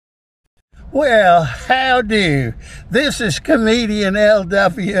Well, how do? This is comedian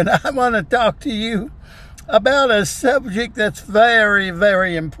LW, and I want to talk to you about a subject that's very,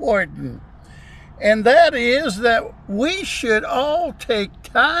 very important. And that is that we should all take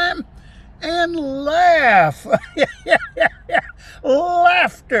time and laugh.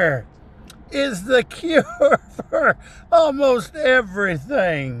 Laughter is the cure for almost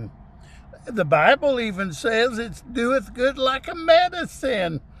everything. The Bible even says it doeth good like a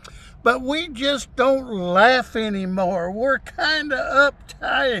medicine. But we just don't laugh anymore. We're kind of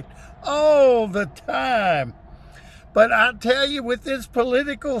uptight all the time. But I tell you, with this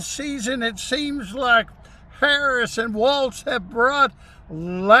political season, it seems like Harris and Walz have brought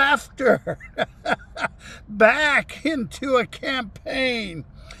laughter back into a campaign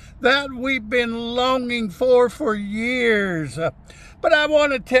that we've been longing for years. But I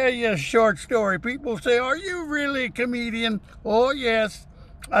want to tell you a short story. People say, "Are you really a comedian?" Oh, yes.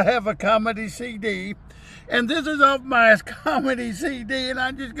 I have a comedy CD, and this is off my comedy CD, and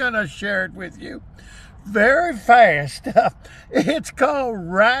I'm just going to share it with you very fast. It's called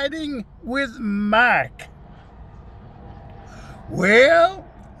Riding with Mike. Well,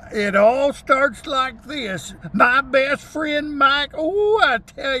 it all starts like this. My best friend Mike, oh, I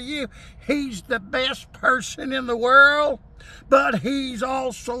tell you, he's the best person in the world, but he's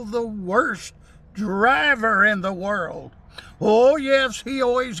also the worst driver in the world. Oh, yes, he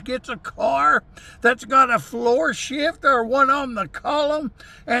always gets a car that's got a floor shift or one on the column,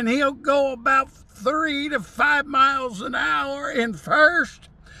 and he'll go about 3 to 5 miles an hour in first,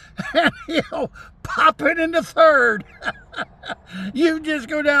 and he'll pop it into third. You just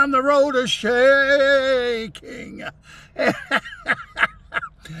go down the road a shaking.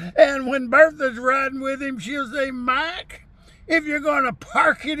 And when Bertha's riding with him, she'll say, "Mike, if you're going to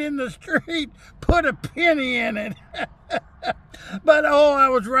park it in the street, put a penny in it." But oh, I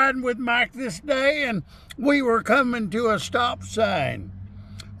was riding with Mike this day, and we were coming to a stop sign.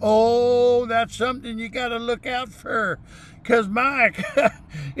 Oh, that's something you got to look out for, because Mike,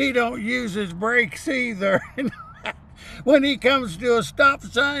 he don't use his brakes either. When he comes to a stop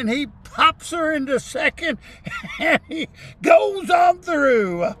sign, he pops her into second, and he goes on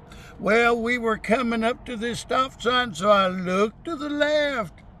through. Well, we were coming up to this stop sign, so I looked to the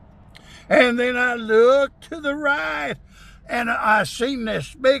left, and then I looked to the right, and I seen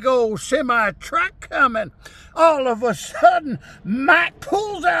this big old semi-truck coming. All of a sudden, Mike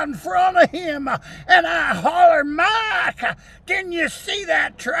pulls out in front of him, and I holler, "Mike, didn't you see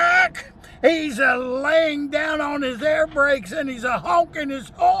that truck?" He's laying down on his air brakes, and he's honking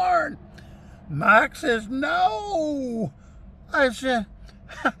his horn. Mike says, "No." I said,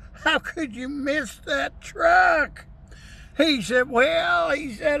 "How could you miss that truck?" He said,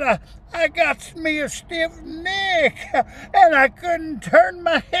 I got me a stiff neck, and I couldn't turn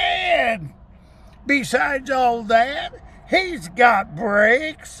my head. Besides all that, he's got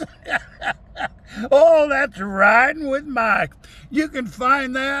brakes." Oh, that's Riding with Mike. You can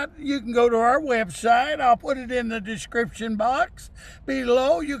find that. You can go to our website. I'll put it in the description box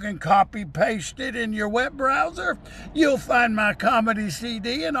below. You can copy paste it in your web browser. You'll find my comedy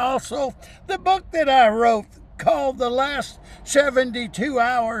CD and also the book that I wrote called The Last 72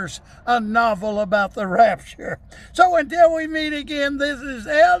 Hours, a novel about the rapture. So until we meet again, this is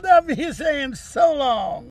LW saying so long.